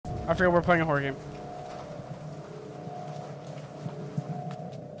I forget we're playing a horror game.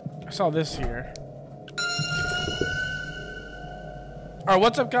 I saw this here. Alright,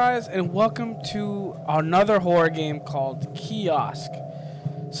 what's up guys, and welcome to another horror game called Kiosk.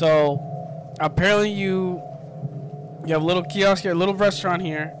 So, apparently you have a little kiosk here, a little restaurant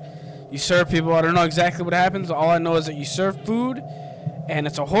here. You serve people. I don't know exactly what happens. All I know is that you serve food, and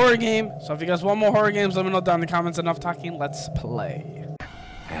it's a horror game. So if you guys want more horror games, let me know down in the comments. Enough talking, let's play.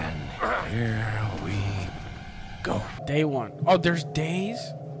 And here we go. Day one. Oh, there's days?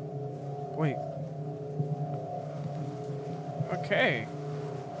 Wait. Okay.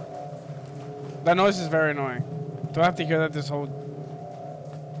 That noise is very annoying. Do I have to hear that this whole...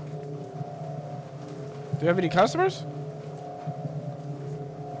 Do you have any customers?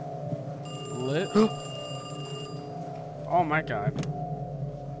 Lit. Oh my god.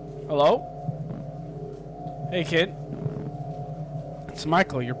 Hello? Hey kid. It's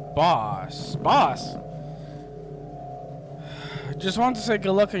Michael, your boss. Boss? Just wanted to say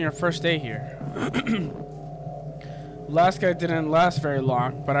good luck on your first day here. Last guy didn't last very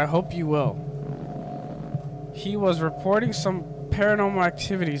long, but I hope you will. He was reporting some paranormal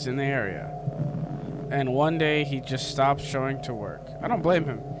activities in the area. And one day he just stopped showing to work. I don't blame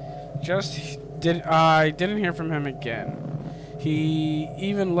him. I didn't hear from him again. He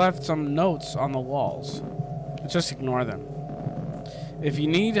even left some notes on the walls. Just ignore them. If you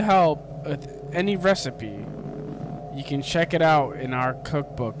need help with any recipe, you can check it out in our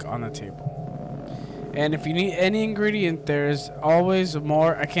cookbook on the table. And if you need any ingredient, there's always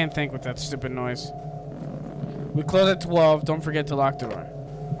more. I can't think with that stupid noise. We close at 12. Don't forget to lock the door.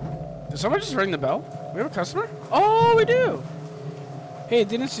 Did someone just ring the bell? We have a customer? Oh, we do. Hey,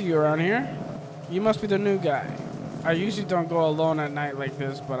 didn't see you around here. You must be the new guy. I usually don't go alone at night like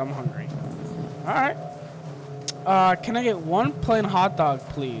this, but I'm hungry. All right. Can I get one plain hot dog,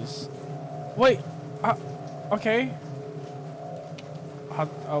 please? Wait. Okay.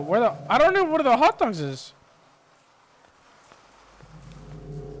 Where the? I don't know where the hot dogs is.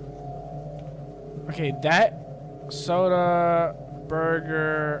 Okay, that soda,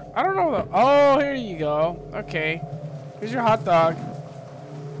 burger. I don't know the. Oh, here you go. Okay, here's your hot dog.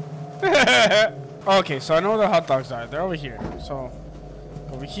 Okay, so I know where the hot dogs are. They're over here. So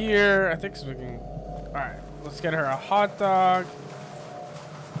over here, I think we can. All right, let's get her a hot dog.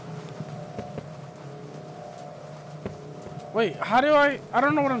 Wait, how do I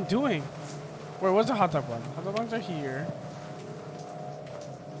don't know what I'm doing. Wait, what's the hot dog one? Hot dog ones are here.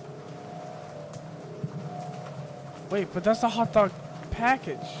 Wait, but that's the hot dog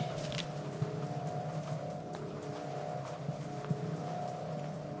package.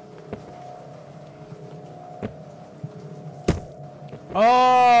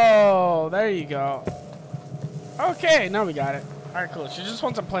 Oh, there you go. Okay, now we got it. All right, cool. She just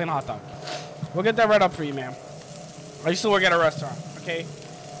wants a plain hot dog. We'll get that right up for you, ma'am. I used to work at a restaurant, okay?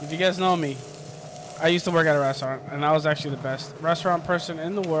 If you guys know me, I used to work at a restaurant, and I was actually the best restaurant person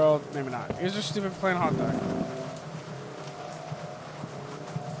in the world. Maybe not. Here's your stupid plain hot dog.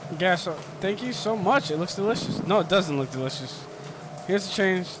 Yeah, so thank you so much. It looks delicious. No, it doesn't look delicious. Here's the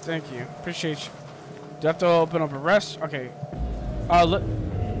change. Thank you. Appreciate you. Do I have to open up a restaurant? Okay. Look.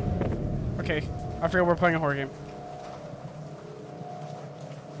 Okay. I forget we're playing a horror game.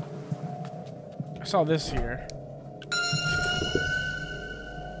 I saw this here.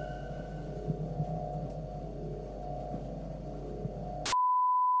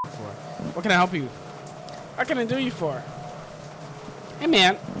 What can I help you? What can I do you for? Hey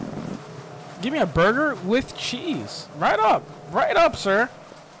man, give me a burger with cheese. Right up, sir.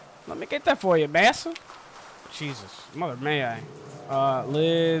 Let me get that for you, massa. Jesus, mother, may I?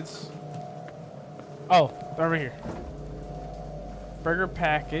 Lids. Oh, they're over here. Burger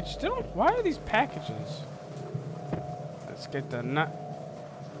package. Why are these packages? Let's get the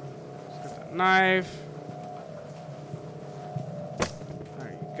knife. There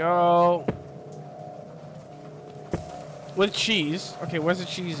you go. With cheese. Okay, where's the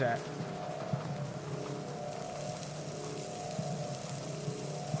cheese at?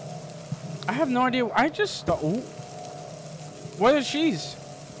 I have no idea. I just... Ooh. Where's the cheese?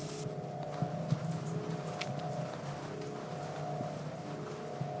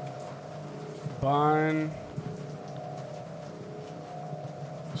 Bun.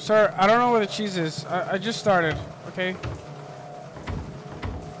 Sir, I don't know where the cheese is. I just started. Okay.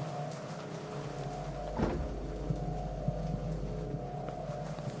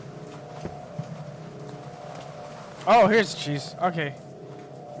 Oh, here's the cheese. Okay.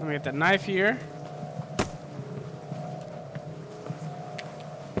 Let me get the knife here.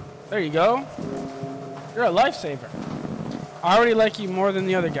 There you go. You're a lifesaver. I already like you more than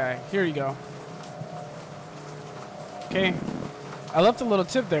the other guy. Here you go. Okay. I left a little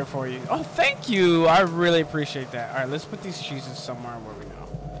tip there for you. Oh, thank you. I really appreciate that. All right, let's put these cheeses somewhere where we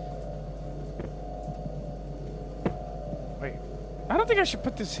know. Wait. I don't think I should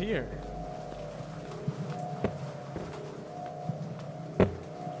put this here.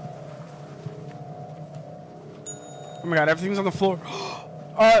 Oh my god, everything's on the floor.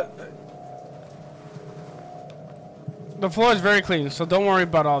 The floor is very clean, so don't worry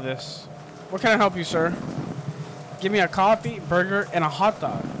about all this. What can I help you, sir? Give me a coffee, burger, and a hot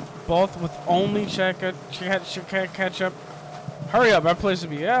dog. Both with only ketchup. Hurry up, I have a place to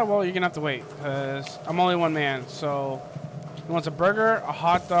be. Yeah, well, you're gonna have to wait, because I'm only one man. So, he wants a burger, a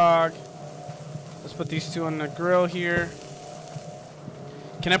hot dog. Let's put these two on the grill here.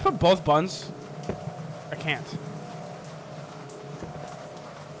 Can I put both buns? I can't.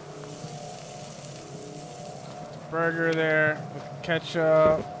 Burger there with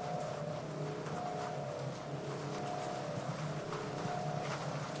ketchup.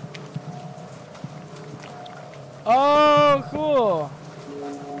 Oh, cool.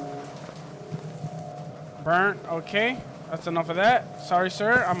 Burnt. Okay, that's enough of that. Sorry,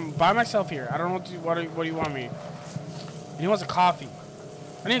 sir. I'm by myself here. I don't know what do you want me? And he wants a coffee.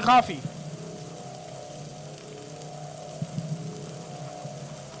 I need coffee.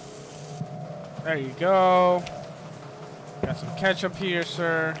 There you go. Got some ketchup here,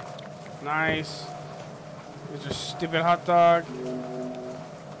 sir. Nice. Here's your stupid hot dog.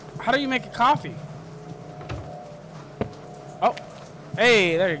 How do you make a coffee? Oh.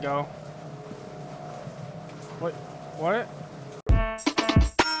 Hey, there you go. What?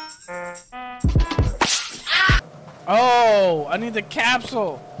 Oh, I need the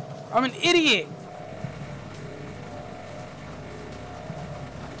capsule. I'm an idiot.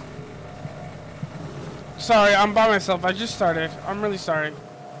 Sorry, I'm by myself. I just started. I'm really sorry.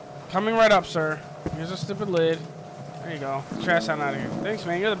 Coming right up, sir. Here's a stupid lid. There you go. Trash out of here. Thanks,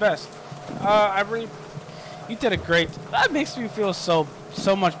 man. You're the best. You did a great. That makes me feel so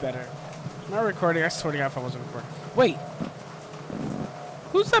much better. Am I recording? I swear to God if I wasn't recording. Wait.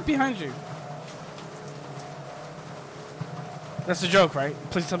 Who's that behind you? That's a joke, right?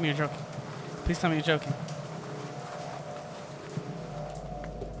 Please tell me you're joking. Please tell me you're joking.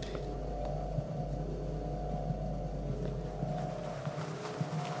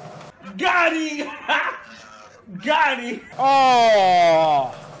 Got him! Got him!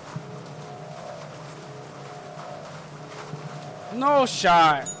 Oh! No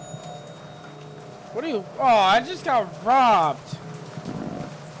shot. What are you? Oh, I just got robbed.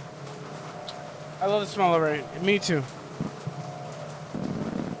 I love the smell of it. Me too.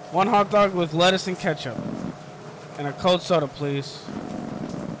 One hot dog with lettuce and ketchup. And a cold soda, please.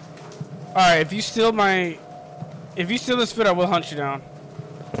 Alright, if you steal this food, I will hunt you down.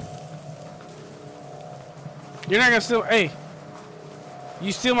 You're not gonna steal. Hey,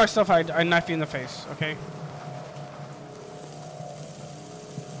 you steal my stuff, I knife you in the face, okay?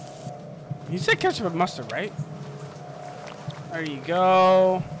 You said ketchup and mustard, right? There you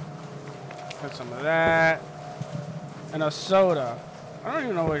go. Put some of that. And a soda. I don't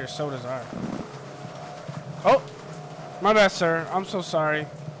even know where your sodas are. Oh, my bad, sir. I'm so sorry.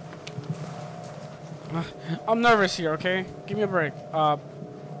 I'm nervous here, okay? Give me a break.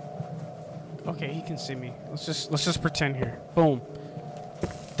 Okay, he can see me. Let's just pretend here. Boom.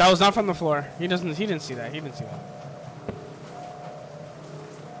 That was not from the floor. He didn't see that. He didn't see that.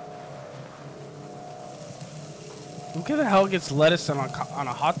 Who the hell gets lettuce on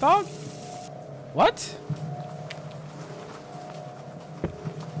a hot dog? What?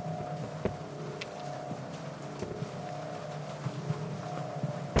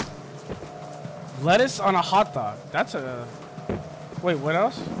 Lettuce on a hot dog. That's a... Wait, what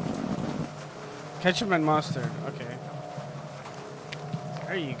else? Ketchup and mustard. Okay.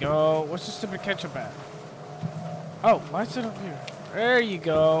 There you go. What's the stupid ketchup at? Oh, why is it up here? There you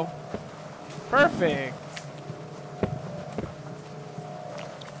go. Perfect.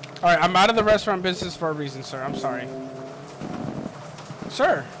 Alright, I'm out of the restaurant business for a reason, sir. I'm sorry.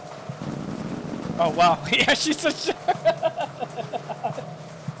 Sir. Oh, wow. Yeah, she's such...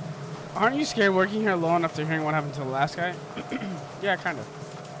 Aren't you scared working here alone after hearing what happened to the last guy? Yeah, kind of.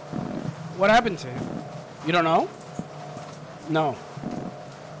 What happened to him? You don't know? No.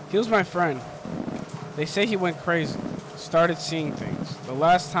 He was my friend. They say he went crazy. Started seeing things. The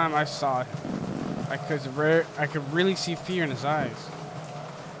last time I saw him, I could really see fear in his eyes.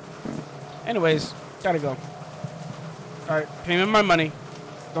 Anyways, gotta go. Alright, pay me my money.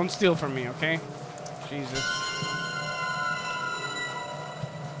 Don't steal from me, okay? Jesus.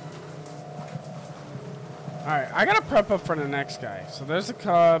 Alright, I gotta prep up for the next guy. So there's the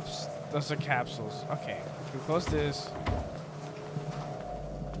cups, those are capsules. Okay, we can close this.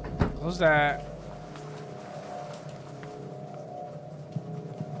 Close that.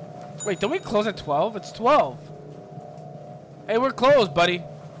 Wait, don't we close at 12? It's 12. Hey, we're closed, buddy.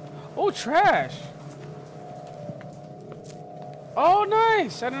 Oh, trash. Oh,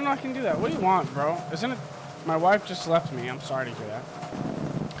 nice. I didn't know I can do that. What do you want, bro? Isn't it? My wife just left me. I'm sorry to hear that.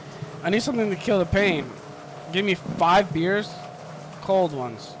 I need something to kill the pain. Give me 5 beers. Cold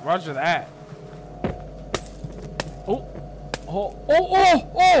ones. Roger that. Oh. Oh, oh,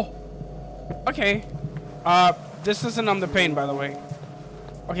 oh, oh. Okay. This doesn't numb the pain, by the way.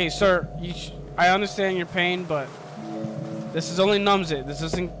 Okay, sir. I understand your pain, but this only numbs it. This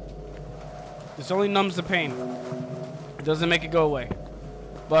only numbs the pain. It doesn't make it go away.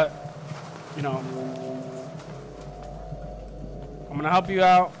 But, you know, I'm gonna help you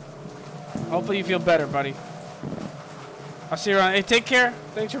out. Hopefully you feel better, buddy. I'll see you around. Hey, take care.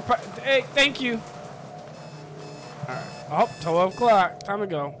 Thanks for. Hey, thank you. All right. Oh, 12 o'clock. Time to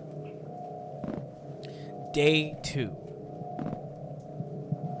go. Day 2.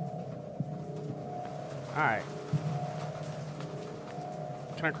 All right.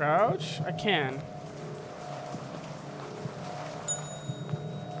 Can I crouch? I can.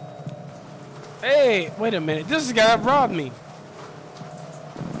 Hey, wait a minute. This is the guy that robbed me.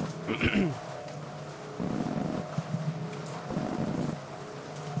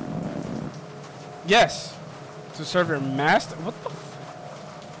 Yes. To serve your master. What the f?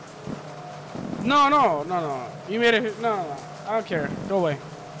 No, no, no, no. You made it. No, no, no. I don't care. Go away.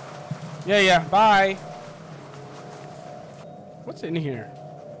 Yeah, yeah. Bye. What's in here?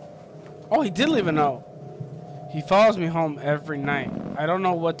 Oh, he did leave a note. He follows me home every night. I don't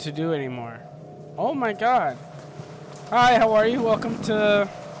know what to do anymore. Oh my god. Hi, how are you? Welcome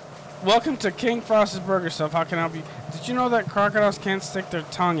to King Frost's Burger Stuff. How can I help you? Did you know that crocodiles can't stick their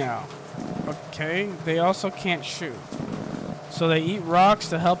tongue out? Okay, they also can't shoot. So they eat rocks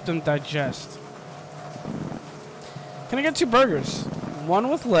to help them digest. Can I get 2 burgers? One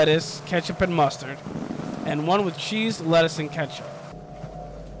with lettuce, ketchup, and mustard. And one with cheese, lettuce, and ketchup.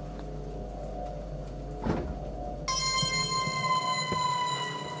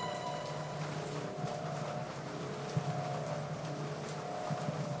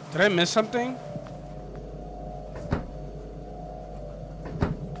 Did I miss something?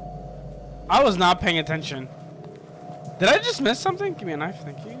 I was not paying attention. Did I just miss something? Give me a knife,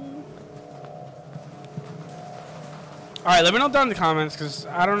 thank you. Alright, let me know down in the comments, because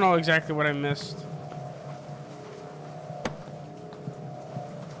I don't know exactly what I missed.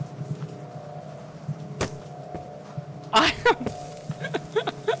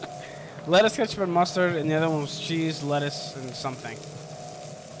 Lettuce, ketchup, and mustard, and the other one was cheese, lettuce, and something.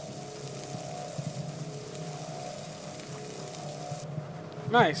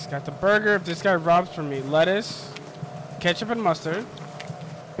 Nice. Got the burger. If this guy robs from me, lettuce, ketchup, and mustard.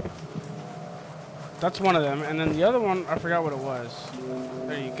 That's one of them. And then the other one, I forgot what it was.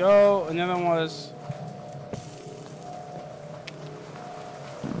 There you go. And the other one was...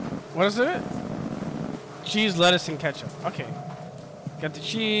 What is it? Cheese, lettuce, and ketchup. Okay. Got the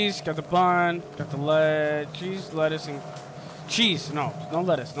cheese, got the bun, got the cheese, lettuce, and... Cheese. No. No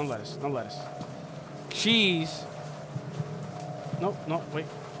lettuce. No lettuce. No lettuce. Cheese. No, no, wait.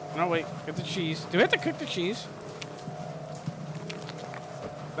 No, wait. Get the cheese. Do we have to cook the cheese?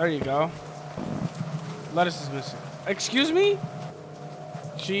 There you go. Lettuce is missing. Excuse me?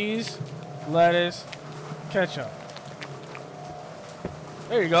 Cheese, lettuce, ketchup.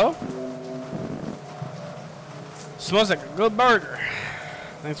 There you go. Smells like a good burger.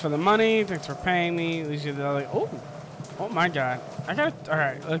 Thanks for the money. Thanks for paying me. At least you're the other. Oh, oh my God. All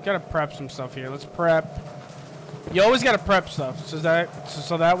right. I gotta prep some stuff here. Let's prep. You always gotta prep stuff so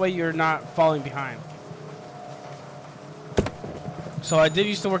that way you're not falling behind. So I did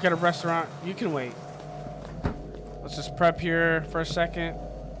used to work at a restaurant. You can wait. Let's just prep here for a second.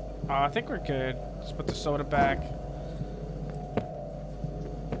 I think we're good. Let's put the soda back.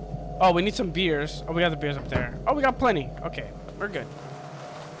 Oh, we need some beers. Oh, we got the beers up there. Oh, we got plenty. Okay, we're good.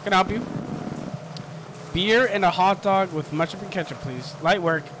 Can I help you? Beer and a hot dog with ketchup and ketchup, please. Light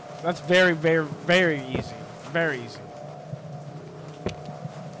work. That's very, very, very easy. Very easy.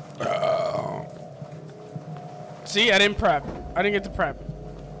 See, I didn't prep. I didn't get to prep.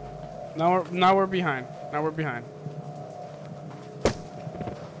 Now we're behind. Now we're behind.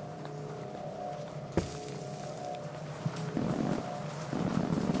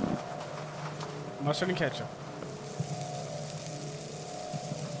 Mustard and ketchup.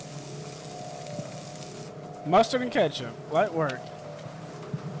 Mustard and ketchup. Light work.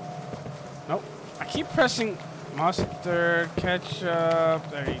 Nope. I keep pressing mustard,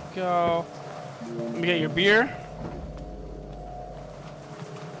 ketchup. There you go. Let me get your beer.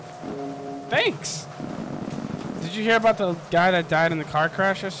 Thanks. Did you hear about the guy that died in the car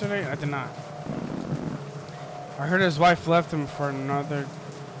crash yesterday? I did not. I heard his wife left him for another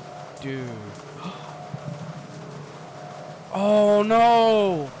dude. Oh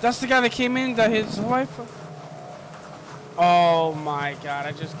no! That's the guy that came in that his wife. Oh my god!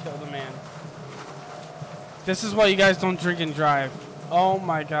 I just killed a man. This is why you guys don't drink and drive. Oh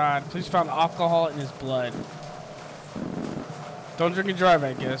my god! Police found alcohol in his blood. Don't drink and drive,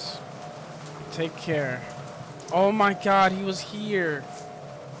 I guess. Take care. Oh my god! He was here.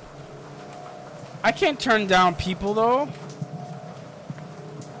 I can't turn down people though.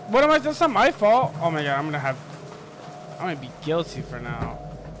 What am I? That's not my fault. Oh my god! I'm gonna be guilty for now.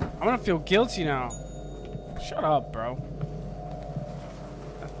 I'm gonna feel guilty now. Shut up, bro.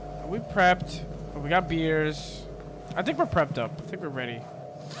 Are we prepped? We got beers. I think we're prepped up. I think we're ready.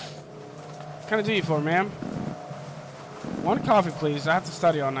 What can I do you for, ma'am? One coffee, please. I have to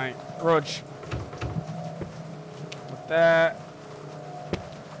study all night. Roach. With that.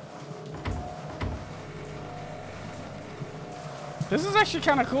 This is actually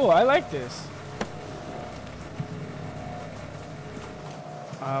kind of cool. I like this.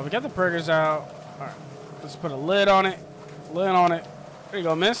 We got the burgers out. All right, let's put a lid on it. Lid on it. There you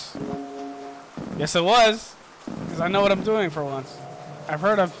go, miss. Yes, it was. Because I know what I'm doing for once. I've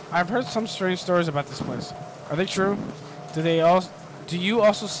heard some strange stories about this place. Are they true? Do you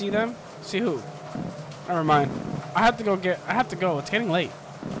also see them? See who? Never mind. I have to go. It's getting late.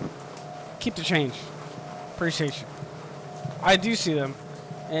 Keep the change. Appreciate you. I do see them.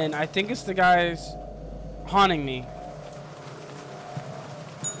 And I think it's the guys haunting me.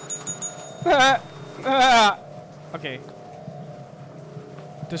 Okay.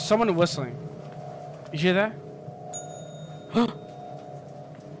 There's someone whistling. You hear that?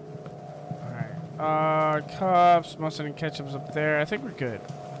 Alright. Cups, mustard and ketchup's up there. I think we're good.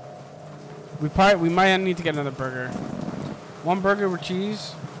 We might need to get another burger. One burger with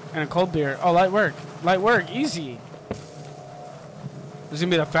cheese and a cold beer. Oh, light work. Light work. Easy. This is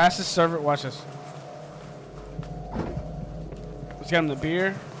gonna be the fastest server. Watch this. Let's get him the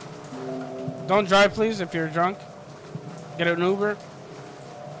beer. Don't drive, please, if you're drunk. Get an Uber.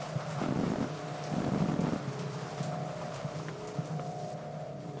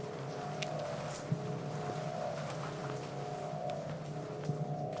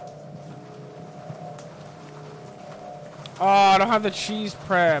 Oh, I don't have the cheese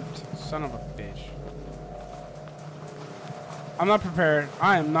prepped. Son of a bitch. I'm not prepared.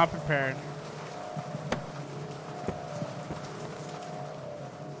 I am not prepared.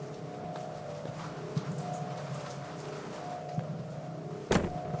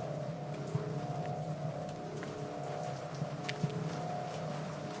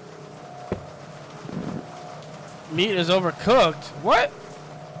 Meat is overcooked. What?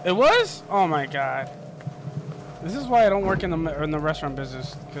 It was? Oh my god. This is why I don't work in the restaurant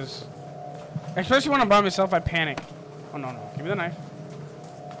business, because especially when I'm by myself, I panic. Oh no, give me the knife.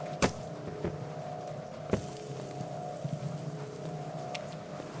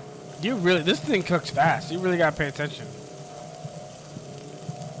 This thing cooks fast. You really gotta pay attention.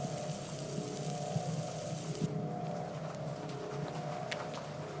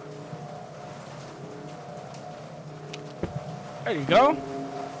 There you go.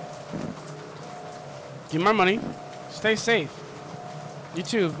 Give me my money. Stay safe. You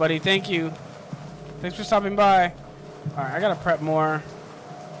too, buddy. Thank you. Thanks for stopping by. Alright, I gotta prep more.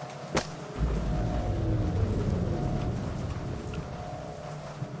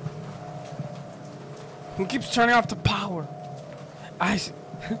 Who keeps turning off the power? I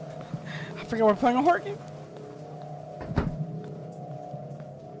forget we're playing a horror game.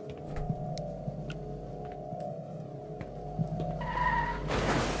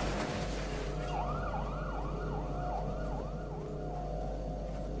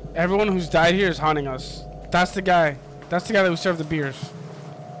 Everyone who's died here is haunting us. That's the guy. That's the guy that who served the beers.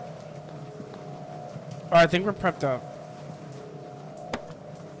 Alright, I think we're prepped up.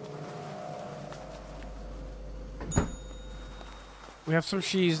 We have some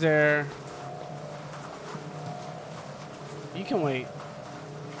cheese there. You can wait.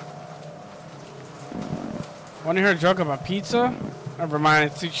 Want to hear a joke about pizza? Never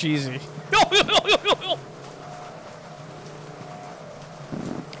mind, it's too cheesy.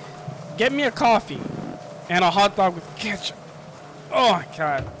 Get me a coffee and a hot dog with ketchup. Oh my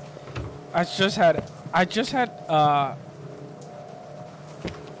god. I just had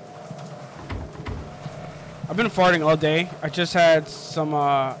I've been farting all day. I just had some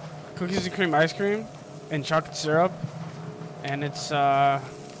cookies and cream ice cream and chocolate syrup. And it's, there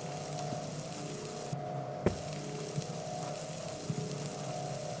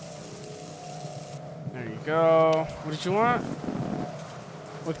you go. What did you want?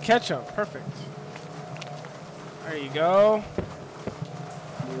 With ketchup. Perfect. There you go.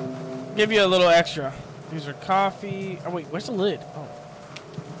 Give you a little extra. These are coffee. Oh, wait. Where's the lid? Oh.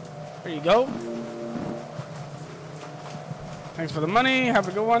 There you go. Thanks for the money. Have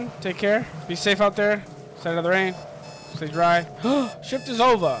a good one. Take care. Be safe out there. Stay out of the rain. Stay dry. Shift is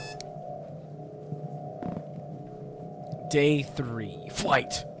over. Day 3.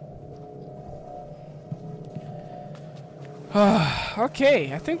 Flight.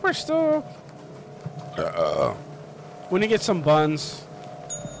 Okay. I think we're still... We need to get some buns.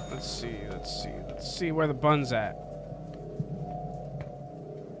 Let's see where the bun's at.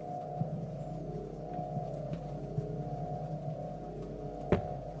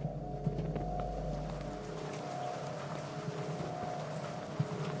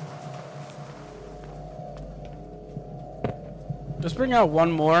 Let's bring out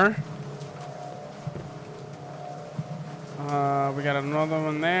one more. We got another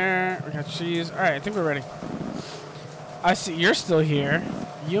one there. We got cheese. All right, I think we're ready. I see you're still here.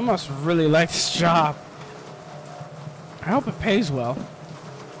 You must really like this job. I hope it pays well.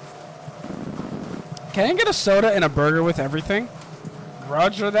 Can I get a soda and a burger with everything?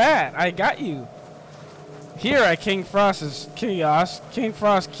 Roger that. I got you. Here at King Frost's Kiosk,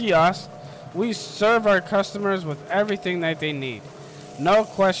 we serve our customers with everything that they need. No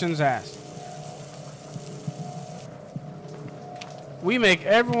questions asked. We make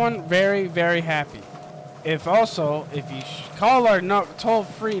everyone very, very happy. If you call our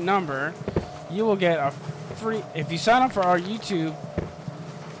toll-free number, you will get a free... If you sign up for our YouTube...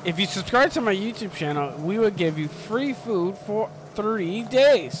 If you subscribe to my YouTube channel, we will give you free food for 3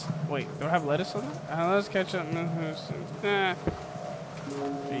 days. Wait, do I have lettuce on that? Let's catch up. There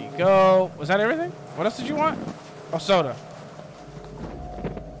you go. Was that everything? What else did you want? Oh, soda.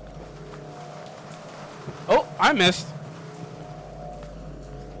 Oh, I missed.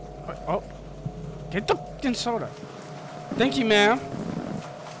 Oh. Get the fucking soda. Thank you, ma'am.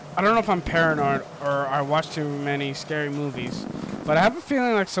 I don't know if I'm paranoid or I watch too many scary movies, but I have a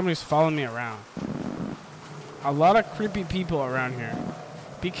feeling like somebody's following me around. A lot of creepy people around here.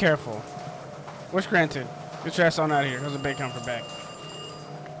 Be careful. Wish granted. Get your ass on out of here. Here's a bacon for back.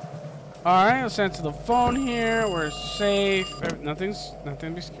 Alright, let's answer the phone here. We're safe. Nothing to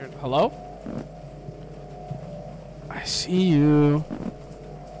be scared. Hello? I see you.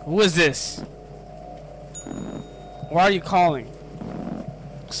 Who is this? Why are you calling?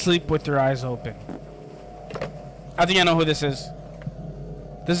 Sleep with your eyes open. I think I know who this is.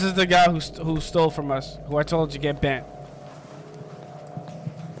 This is the guy who stole from us, who I told you get bent.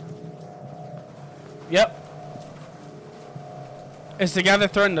 Yep. It's the guy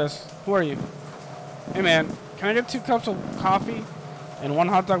that threatened us. Who are you? Hey man, can I get 2 cups of coffee and 1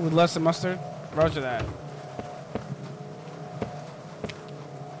 hot dog with less than mustard? Roger that.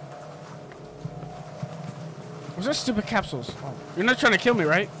 What's those stupid capsules? Oh, you're not trying to kill me,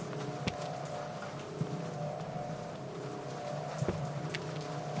 right?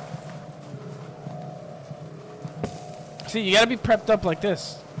 See, you gotta be prepped up like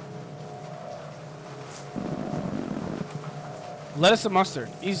this. Lettuce and mustard.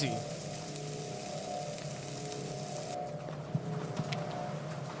 Easy.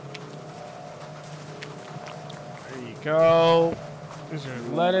 There you go. Here's your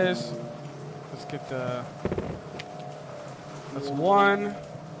lettuce. Let's get the... That's 1.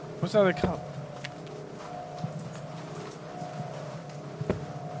 What's the other cup?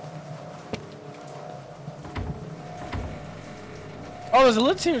 Oh, there's a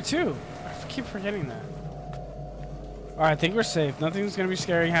lid here too. I keep forgetting that. Alright, I think we're safe. Nothing's gonna be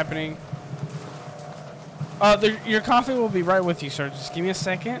scary happening. Your coffee will be right with you, sir. Just give me a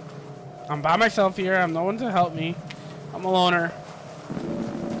second. I'm by myself here. I have no one to help me. I'm a loner.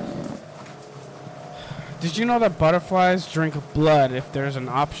 Did you know that butterflies drink blood if there's an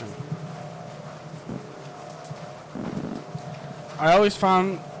option? I always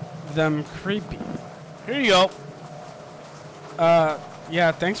found them creepy. Here you go.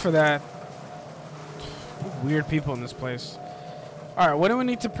 Yeah, thanks for that. Weird people in this place. Alright, what do we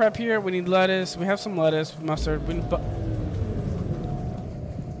need to prep here? We need lettuce. We have some lettuce, mustard. We need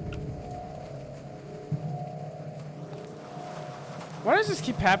Why does this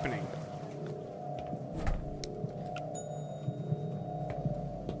keep happening?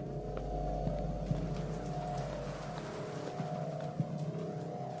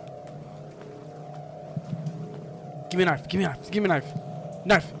 Give me a knife. Give me a knife. Give me a knife.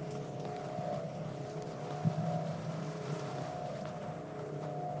 Knife.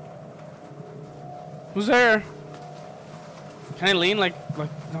 Who's there? Can I lean like no,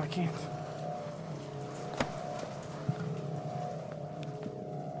 I can't.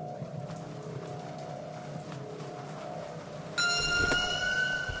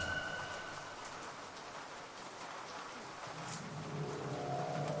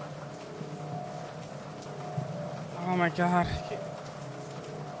 Oh my god.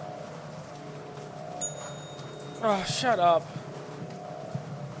 Oh, shut up.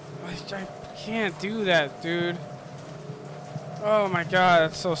 I can't do that, dude. Oh my god,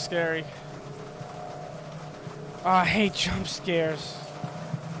 that's so scary. Oh, I hate jump scares.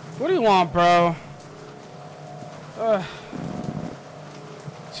 What do you want, bro?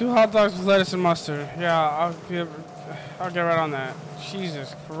 2 hot dogs with lettuce and mustard. Yeah, I'll get right on that.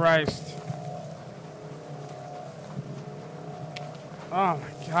 Jesus Christ. Oh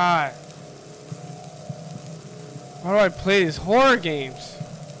my god. Why do I play these horror games?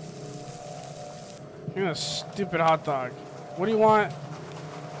 You're a stupid hot dog. What do you want?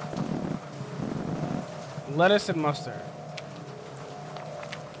 Lettuce and mustard.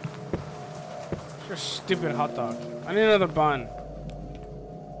 You're a stupid hot dog. I need another bun.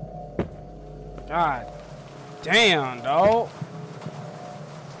 God damn, dog.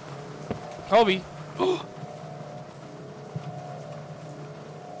 Kobe.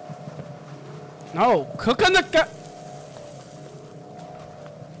 No, cook on the gut.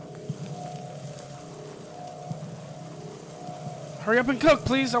 Hurry up and cook,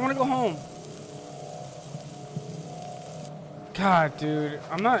 please. I want to go home. God, dude.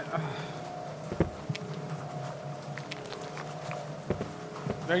 I'm not...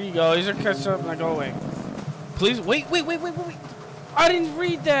 There you go. These are ketchup. Now go away. Please. Wait. I didn't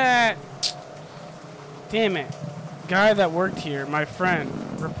read that. Damn it. Guy that worked here, my friend,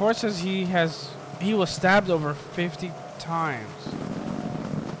 report says he was stabbed over 50 times.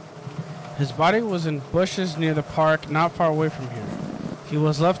 His body was in bushes near the park, not far away from here. He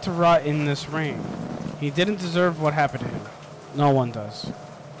was left to rot in this rain. He didn't deserve what happened to him. No one does.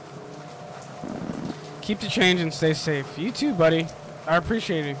 Keep the change and stay safe. You too, buddy. I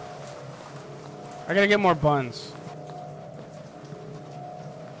appreciate it. I gotta get more buns.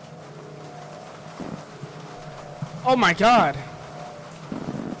 Oh my god.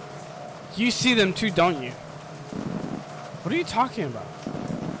 You see them too, don't you? What are you talking about?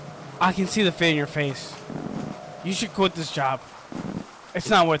 I can see the fear in your face. You should quit this job. It's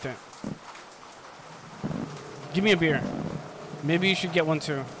not worth it. Give me a beer. Maybe you should get one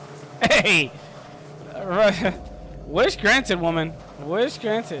too. Hey! Wish granted, woman. Wish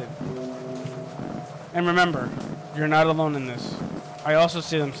granted. And remember, you're not alone in this. I also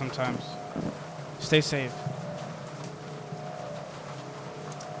see them sometimes. Stay safe.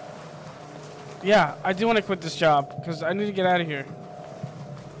 Yeah, I do want to quit this job because I need to get out of here.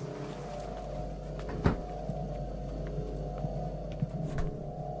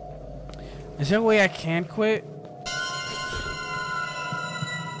 Is there a way I can quit?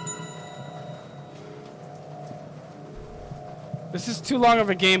 This is too long of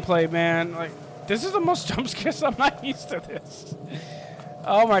a gameplay, man. Like, this is the most jump scares. I'm not used to this.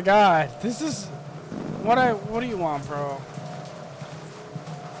 Oh my god, this is what do you want, bro?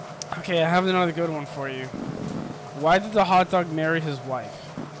 Okay, I have another good one for you. Why did the hot dog marry his wife?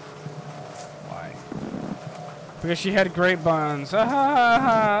 Why? Because she had great buns.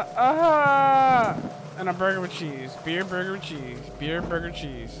 Aha, aha, and a burger with cheese. Beer, burger with cheese. Beer, burger,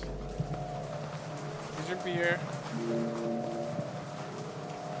 cheese. Here's your beer.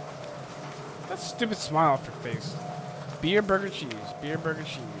 That stupid smile off your face. Beer, burger, cheese. Beer, burger,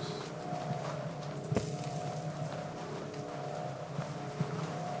 cheese.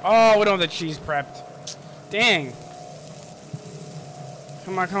 Oh, we don't have the cheese prepped. Dang.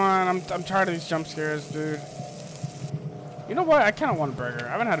 Come on. I'm tired of these jump scares, dude. You know what? I kind of want a burger. I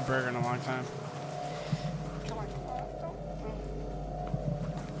haven't had a burger in a long time. Come on.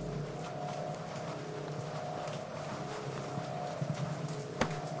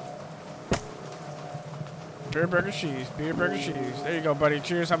 Beer, burger, cheese. Beer, burger, cheese. There you go, buddy.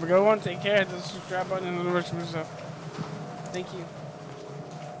 Cheers. Have a good one. Take care. Hit the subscribe button and the rest of stuff. Thank you.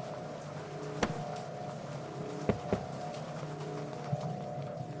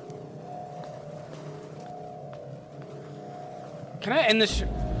 Can I end this?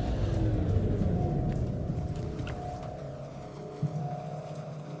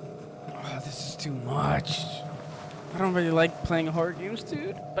 Oh, this is too much. I don't really like playing horror games,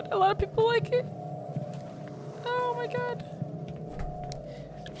 dude, but a lot of people like it. Oh my god.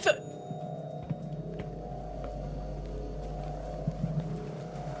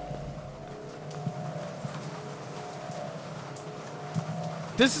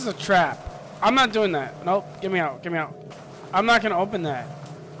 This is a trap. I'm not doing that. Nope. Get me out. Get me out. I'm not gonna open that.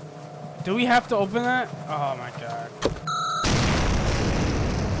 Do we have to open that? Oh my god.